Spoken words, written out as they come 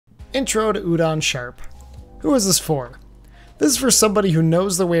Intro to UdonSharp. Who is this for? This is for somebody who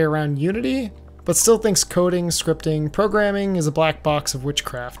knows their way around Unity, but still thinks coding, scripting, programming is a black box of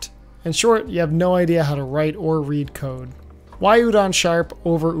witchcraft. In short, you have no idea how to write or read code. Why UdonSharp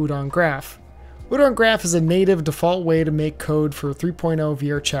over UdonGraph? UdonGraph is a native default way to make code for 3.0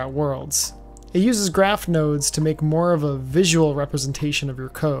 VRChat worlds. It uses graph nodes to make more of a visual representation of your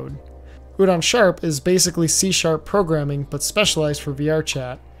code. UdonSharp is basically C# programming but specialized for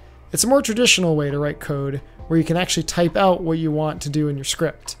VRChat. It's a more traditional way to write code where you can actually type out what you want to do in your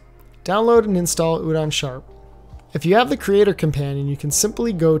script. Download and install UdonSharp. If you have the Creator Companion, you can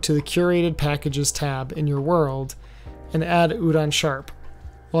simply go to the Curated Packages tab in your world and add UdonSharp.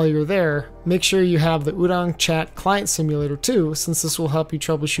 While you're there, make sure you have the UdonChat Client Simulator too, since this will help you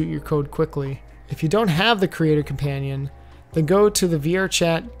troubleshoot your code quickly. If you don't have the Creator Companion, then go to the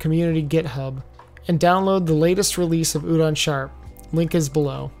VRChat Community GitHub and download the latest release of UdonSharp. Link is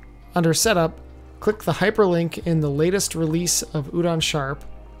below. Under Setup, click the hyperlink in the latest release of UdonSharp,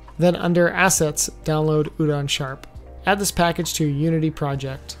 then under Assets, download UdonSharp. Add this package to your Unity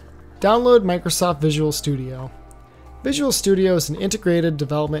project. Download Microsoft Visual Studio. Visual Studio is an integrated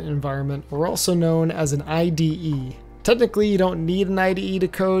development environment, or also known as an IDE. Technically, you don't need an IDE to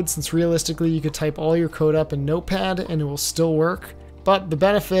code, since realistically you could type all your code up in Notepad and it will still work. But the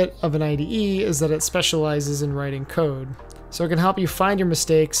benefit of an IDE is that it specializes in writing code, so it can help you find your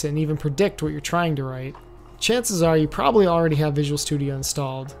mistakes and even predict what you're trying to write. Chances are you probably already have Visual Studio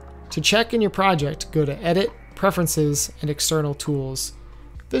installed. To check in your project, go to Edit, Preferences, and External Tools.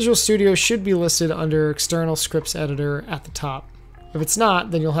 Visual Studio should be listed under External Scripts Editor at the top. If it's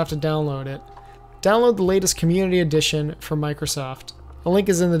not, then you'll have to download it. Download the latest Community Edition from Microsoft. A link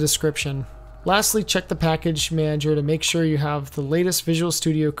is in the description. Lastly, check the Package Manager to make sure you have the latest Visual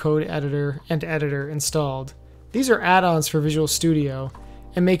Studio Code Editor and Editor installed. These are add-ons for Visual Studio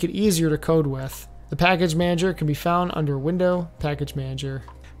and make it easier to code with. The Package Manager can be found under Window, Package Manager.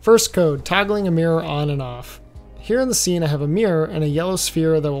 First code, toggling a mirror on and off. Here in the scene I have a mirror and a yellow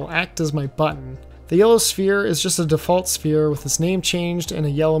sphere that will act as my button. The yellow sphere is just a default sphere with its name changed and a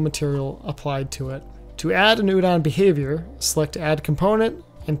yellow material applied to it. To add an Udon behavior, select Add Component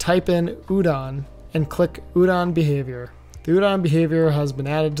and type in Udon and click Udon Behavior. The Udon behavior has been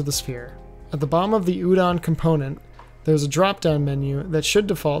added to the sphere. At the bottom of the Udon component, there's a drop-down menu that should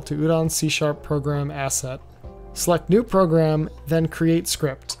default to Udon C# program asset. Select New Program, then Create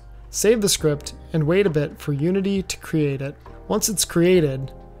Script. Save the script and wait a bit for Unity to create it. Once it's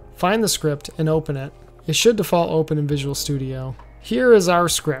created, find the script and open it. It should default open in Visual Studio. Here is our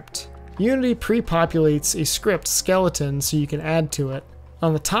script. Unity pre-populates a script skeleton so you can add to it.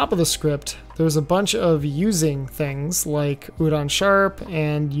 On the top of the script, there's a bunch of using things like UdonSharp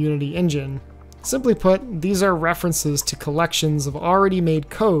and Unity Engine. Simply put, these are references to collections of already made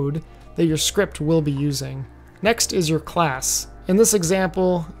code that your script will be using. Next is your class. In this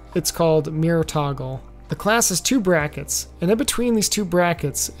example, it's called Mirror Toggle. The class has two brackets, and in between these two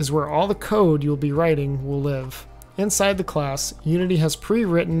brackets is where all the code you'll be writing will live. Inside the class, Unity has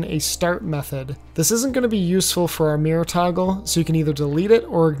pre-written a start method. This isn't going to be useful for our mirror toggle, so you can either delete it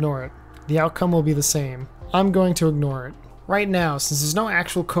or ignore it. The outcome will be the same. I'm going to ignore it. Right now, since there's no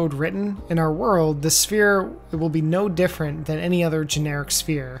actual code written, in our world, this sphere will be no different than any other generic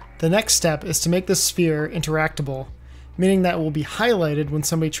sphere. The next step is to make this sphere interactable, meaning that it will be highlighted when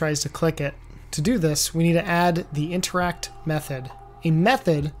somebody tries to click it. To do this, we need to add the interact method. A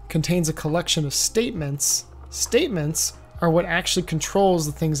method contains a collection of statements. Statements are what actually controls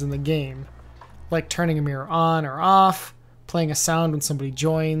the things in the game, like turning a mirror on or off, playing a sound when somebody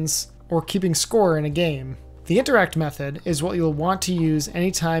joins, or keeping score in a game. The interact method is what you'll want to use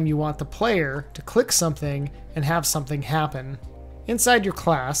anytime you want the player to click something and have something happen. Inside your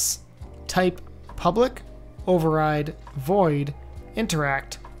class, type public override void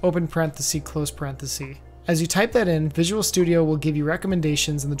interact open parenthesis close parenthesis. As you type that in, Visual Studio will give you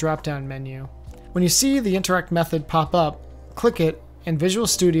recommendations in the drop-down menu. When you see the interact method pop up, click it and Visual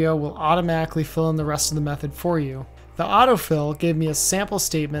Studio will automatically fill in the rest of the method for you. The autofill gave me a sample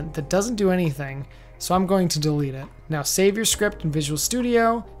statement that doesn't do anything, so I'm going to delete it. Now save your script in Visual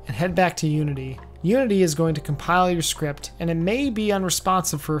Studio and head back to Unity. Unity is going to compile your script and it may be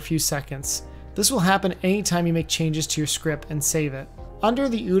unresponsive for a few seconds. This will happen anytime you make changes to your script and save it. Under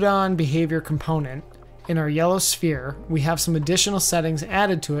the Udon behavior component, in our yellow sphere, we have some additional settings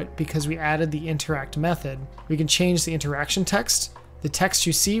added to it because we added the interact method. We can change the interaction text, the text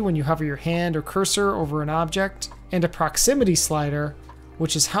you see when you hover your hand or cursor over an object, and a proximity slider,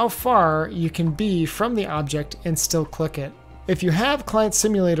 which is how far you can be from the object and still click it. If you have Client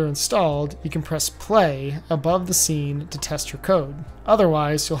Simulator installed, you can press play above the scene to test your code.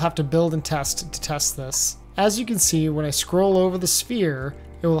 Otherwise, you'll have to build and test to test this. As you can see, when I scroll over the sphere,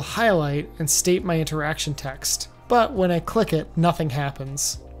 it will highlight and state my interaction text. But when I click it, nothing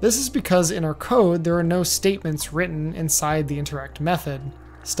happens. This is because in our code, there are no statements written inside the interact method.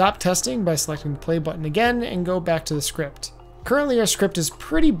 Stop testing by selecting the play button again and go back to the script. Currently, our script is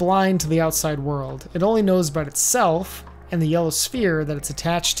pretty blind to the outside world. It only knows about itself and the yellow sphere that it's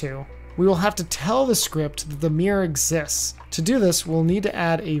attached to. We will have to tell the script that the mirror exists. To do this, we'll need to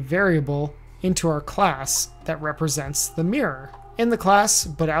add a variable into our class that represents the mirror. In the class,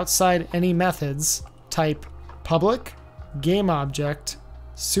 but outside any methods, type public GameObject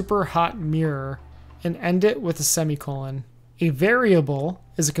superHotMirror and end it with a semicolon. A variable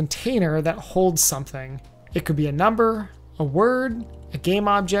is a container that holds something. It could be a number, a word, a game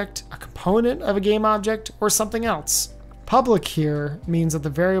object, a component of a game object, or something else. Public here means that the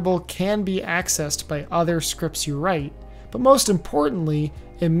variable can be accessed by other scripts you write, but most importantly,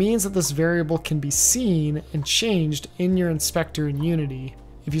 it means that this variable can be seen and changed in your inspector in Unity.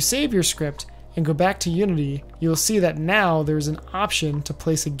 If you save your script and go back to Unity, you'll see that now there's an option to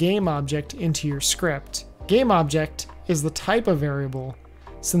place a game object into your script. Game object is the type of variable.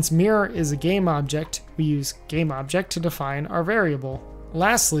 Since mirror is a game object, we use GameObject to define our variable.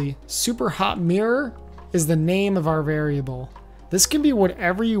 Lastly, superHotMirror is the name of our variable. This can be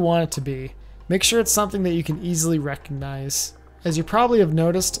whatever you want it to be. Make sure it's something that you can easily recognize. As you probably have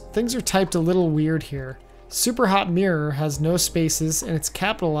noticed, things are typed a little weird here. superHotMirror has no spaces and it's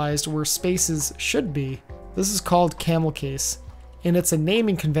capitalized where spaces should be. This is called camel case, and it's a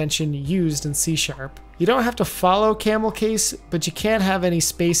naming convention used in C#. You don't have to follow camel case, but you can't have any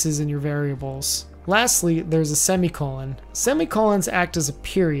spaces in your variables. Lastly, there's a semicolon. Semicolons act as a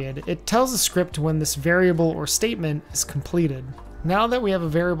period. It tells the script when this variable or statement is completed. Now that we have a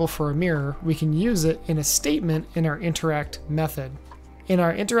variable for a mirror, we can use it in a statement in our interact method. In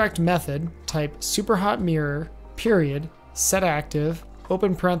our interact method, type superHotMirror, period, setActive,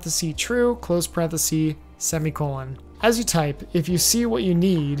 open parenthesis true, close parenthesis, semicolon. As you type, if you see what you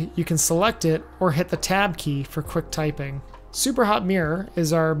need, you can select it or hit the tab key for quick typing. superHotMirror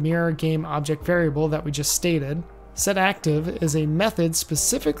is our mirror game object variable that we just stated. setActive is a method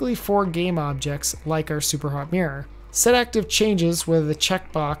specifically for game objects like our superHotMirror. setActive changes whether the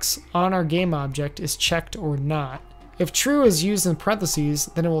checkbox on our game object is checked or not. If true is used in parentheses,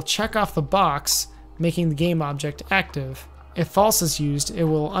 then it will check off the box, making the game object active. If false is used, it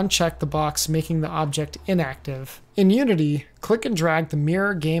will uncheck the box, making the object inactive. In Unity, click and drag the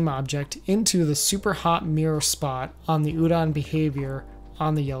mirror game object into the superHotMirror spot on the Udon behavior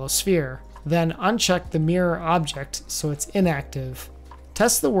on the yellow sphere. Then uncheck the mirror object so it's inactive.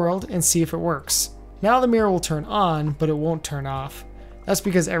 Test the world and see if it works. Now the mirror will turn on, but it won't turn off. That's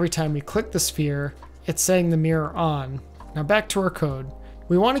because every time we click the sphere, it's setting the mirror on. Now back to our code.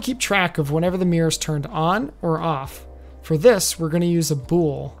 We want to keep track of whenever the mirror is turned on or off. For this, we're going to use a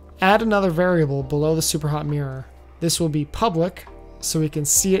bool. Add another variable below the superHotMirror. This will be public, so we can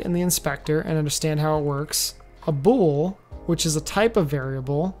see it in the inspector and understand how it works. A bool, which is a type of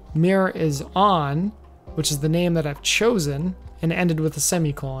variable. Mirror is on, which is the name that I've chosen, and ended with a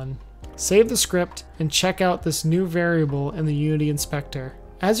semicolon. Save the script and check out this new variable in the Unity inspector.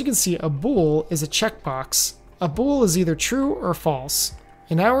 As you can see, a bool is a checkbox. A bool is either true or false.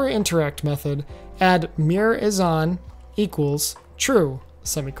 In our interact method, add mirror is on equals true,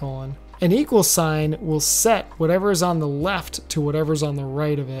 semicolon. An equal sign will set whatever is on the left to whatever's on the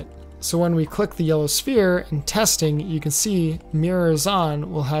right of it. So when we click the yellow sphere in testing, you can see mirror is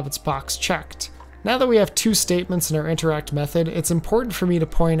on will have its box checked. Now that we have two statements in our interact method, it's important for me to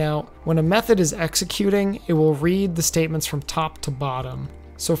point out when a method is executing, it will read the statements from top to bottom.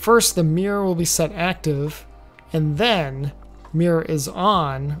 So first the mirror will be set active, and then mirror is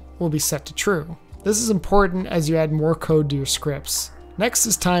on will be set to true. This is important as you add more code to your scripts. Next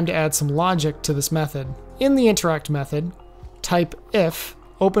is time to add some logic to this method. In the interact method, type if,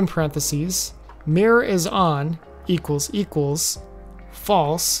 open parentheses, mirror is on equals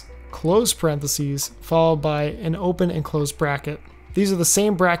false, close parentheses, followed by an open and close bracket. These are the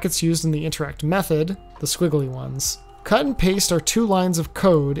same brackets used in the interact method, the squiggly ones. Cut and paste our 2 lines of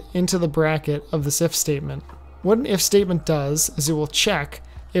code into the bracket of this if statement. What an if statement does is it will check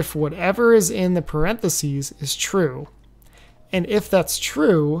if whatever is in the parentheses is true. And if that's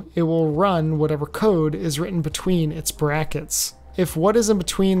true, it will run whatever code is written between its brackets. If what is in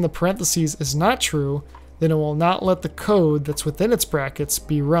between the parentheses is not true, then it will not let the code that's within its brackets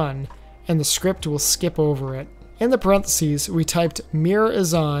be run, and the script will skip over it. In the parentheses, we typed mirror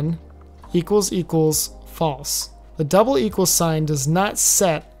is on equals false. The double equal sign does not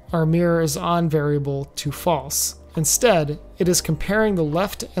set our mirror is on variable to false. Instead, it is comparing the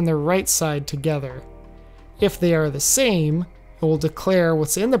left and the right side together. If they are the same, it will declare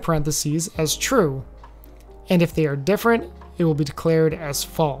what's in the parentheses as true. And if they are different, it will be declared as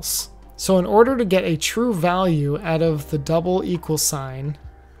false. So in order to get a true value out of the double equal sign,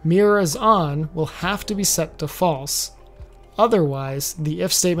 mirror is on will have to be set to false. Otherwise, the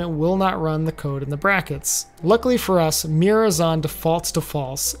if statement will not run the code in the brackets. Luckily for us, mirror is on defaults to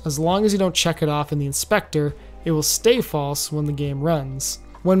false. As long as you don't check it off in the inspector, it will stay false when the game runs.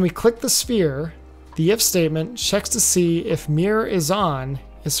 When we click the sphere, the if statement checks to see if mirror is on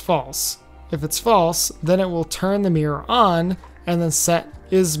is false. If it's false, then it will turn the mirror on and then set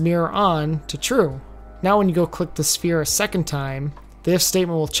is mirror on to true. Now when you go click the sphere a second time, the if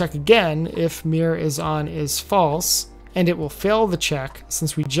statement will check again if mirror is on is false, and it will fail the check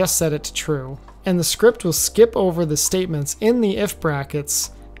since we just set it to true. And the script will skip over the statements in the if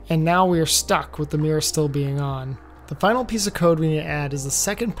brackets, and now we are stuck with the mirror still being on. The final piece of code we need to add is the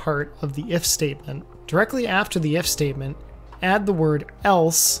second part of the if statement. Directly after the if statement, add the word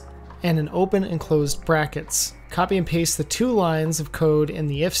else and an open and closed brackets. Copy and paste the 2 lines of code in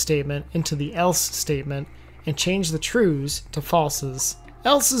the if statement into the else statement and change the trues to falses.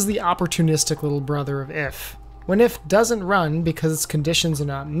 Else is the opportunistic little brother of if. When if doesn't run because its conditions are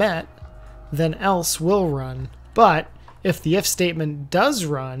not met, then else will run. But if the if statement does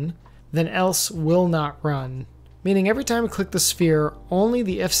run, then else will not run. Meaning every time we click the sphere, only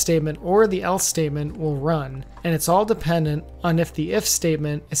the if statement or the else statement will run, and it's all dependent on if the if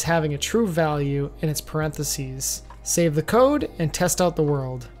statement is having a true value in its parentheses. Save the code and test out the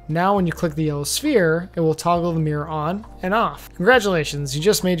world. Now when you click the yellow sphere, it will toggle the mirror on and off. Congratulations, you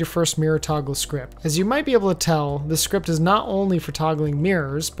just made your first mirror toggle script. As you might be able to tell, this script is not only for toggling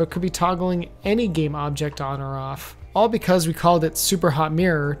mirrors, but could be toggling any game object on or off. All because we called it super hot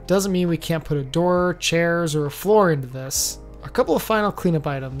mirror doesn't mean we can't put a door, chairs, or a floor into this. A couple of final cleanup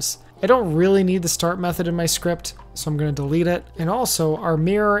items. I don't really need the start method in my script, so I'm going to delete it. And also, our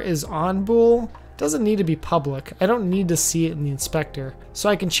mirror is on bool doesn't need to be public. I don't need to see it in the inspector, so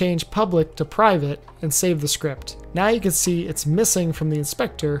I can change public to private and save the script. Now you can see it's missing from the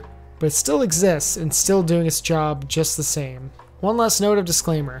inspector, but it still exists and still doing its job just the same. One last note of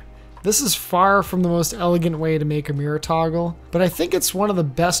disclaimer. This is far from the most elegant way to make a mirror toggle, but I think it's one of the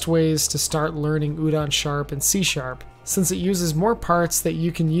best ways to start learning UdonSharp and C#, since it uses more parts that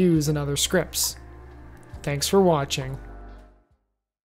you can use in other scripts. Thanks for watching.